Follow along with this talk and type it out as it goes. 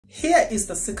here is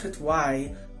the secret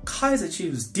why Kaizer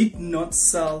Chiefs did not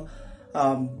sell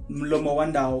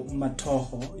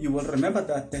Mathoho. You will remember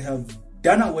that they have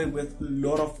done away with a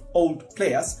lot of old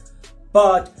players,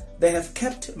 but they have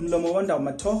kept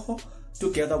Mathoho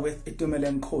together with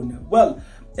Itumeleng Khune. Well,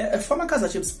 a former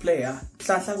Kaizer Chiefs player,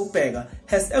 Mathoho,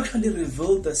 has actually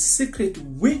revealed the secret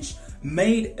which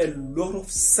made a lot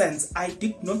of sense. I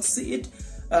did not see it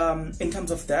in terms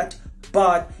of that,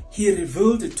 but he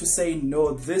revealed it to say,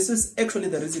 no, this is actually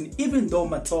the reason, even though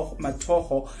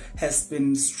Mathoho has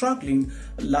been struggling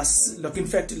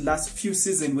last few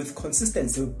seasons with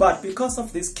consistency, but because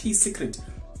of this key secret,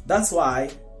 that's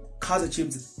why Kaizer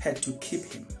Chiefs had to keep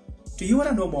him. Do you want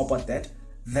to know more about that?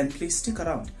 Then please stick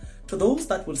around. To those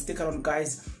that will stick around,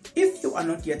 guys, if you are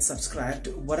not yet subscribed,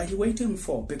 what are you waiting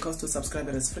for? Because to subscribe,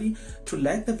 it is free. To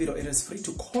like the video, it is free.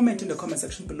 To comment in the comment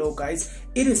section below, guys,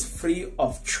 it is free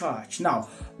of charge. Now,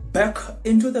 back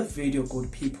into the video,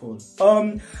 good people.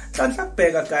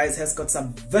 Mathoho, guys, has got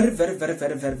some very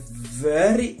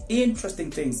interesting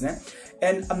things,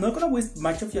 and I'm not gonna waste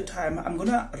much of your time. I'm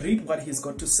gonna read what he's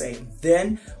got to say,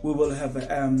 then we will have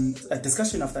a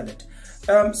discussion after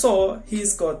that. So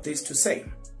he's got this to say: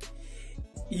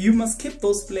 you must keep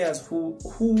those players who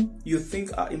you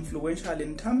think are influential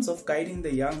in terms of guiding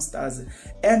the youngsters,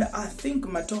 and I think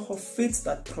Mathoho fits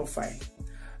that profile,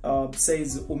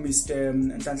 says Mr.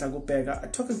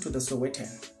 Mathoho, talking to the Sowetan.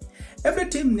 Every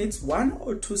team needs one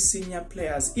or two senior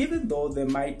players, even though they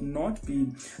might not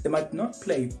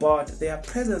play, but their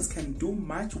presence can do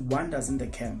much wonders in the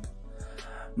camp.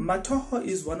 Mathoho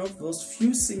is one of those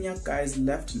few senior guys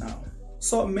left now,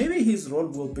 so maybe his role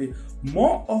will be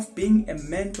more of being a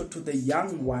mentor to the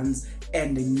young ones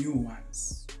and the new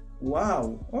ones.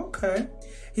 Wow, okay.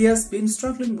 He has been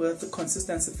struggling with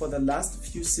consistency for the last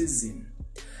few seasons.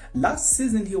 Last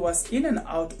season he was in and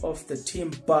out of the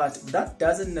team, but that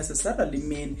doesn't necessarily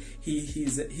mean he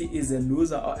is a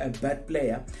loser or a bad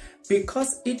player,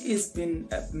 because it has been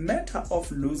a matter of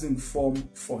losing form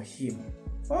for him.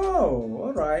 Oh,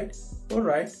 all right.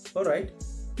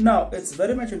 Now it's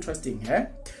very much interesting, eh?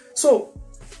 So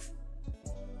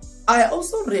I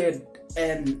also read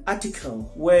an article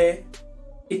where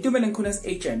Itumeleng Khune's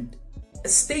agent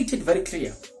stated very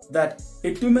clear that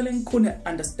Itumeleng Khune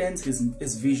understands his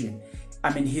vision,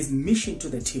 his mission to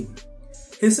the team.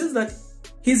 He says that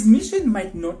his mission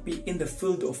might not be in the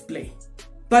field of play,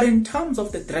 but in terms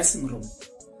of the dressing room,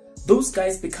 those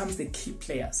guys become the key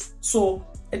players. So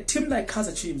a team like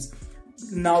Kaizer Chiefs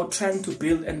now trying to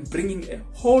build and bringing a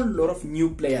whole lot of new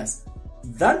players,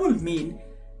 that will mean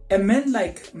a man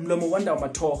like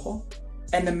Mathoho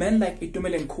and a man like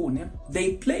Itumeleng Khune,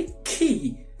 they play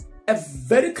a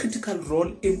very critical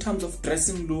role in terms of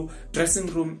dressing room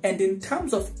and in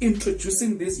terms of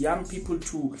introducing these young people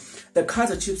to the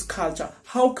Kaizer Chiefs culture,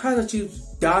 how Kaizer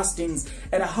Chiefs does things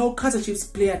and how Kaizer Chiefs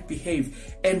players behave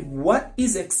and what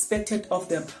is expected of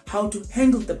them, how to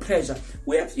handle the pressure.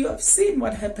 You have seen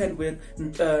what happened with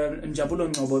Njabulo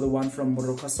Ngcobo, the one from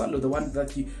Morocco Swallow, the one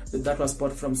that was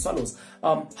bought from Swallows,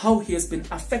 how he has been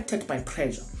affected by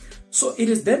pressure. So it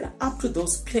is then up to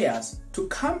those players to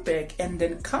come back and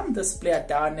then calm this player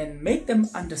down and make them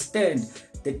understand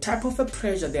the type of a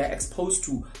pressure they are exposed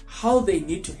to, how they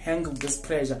need to handle this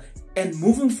pressure, and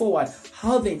moving forward,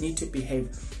 how they need to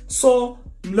behave. So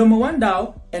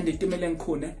Mathoho and Itumeleng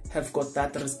Khune have got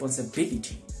that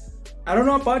responsibility. I don't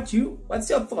know about you. What's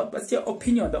your thought? What's your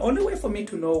opinion? The only way for me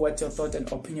to know what your thought and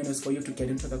opinion is for you to get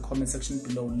into the comment section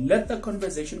below. Let the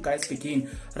conversation, guys, begin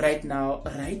right now,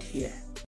 right here.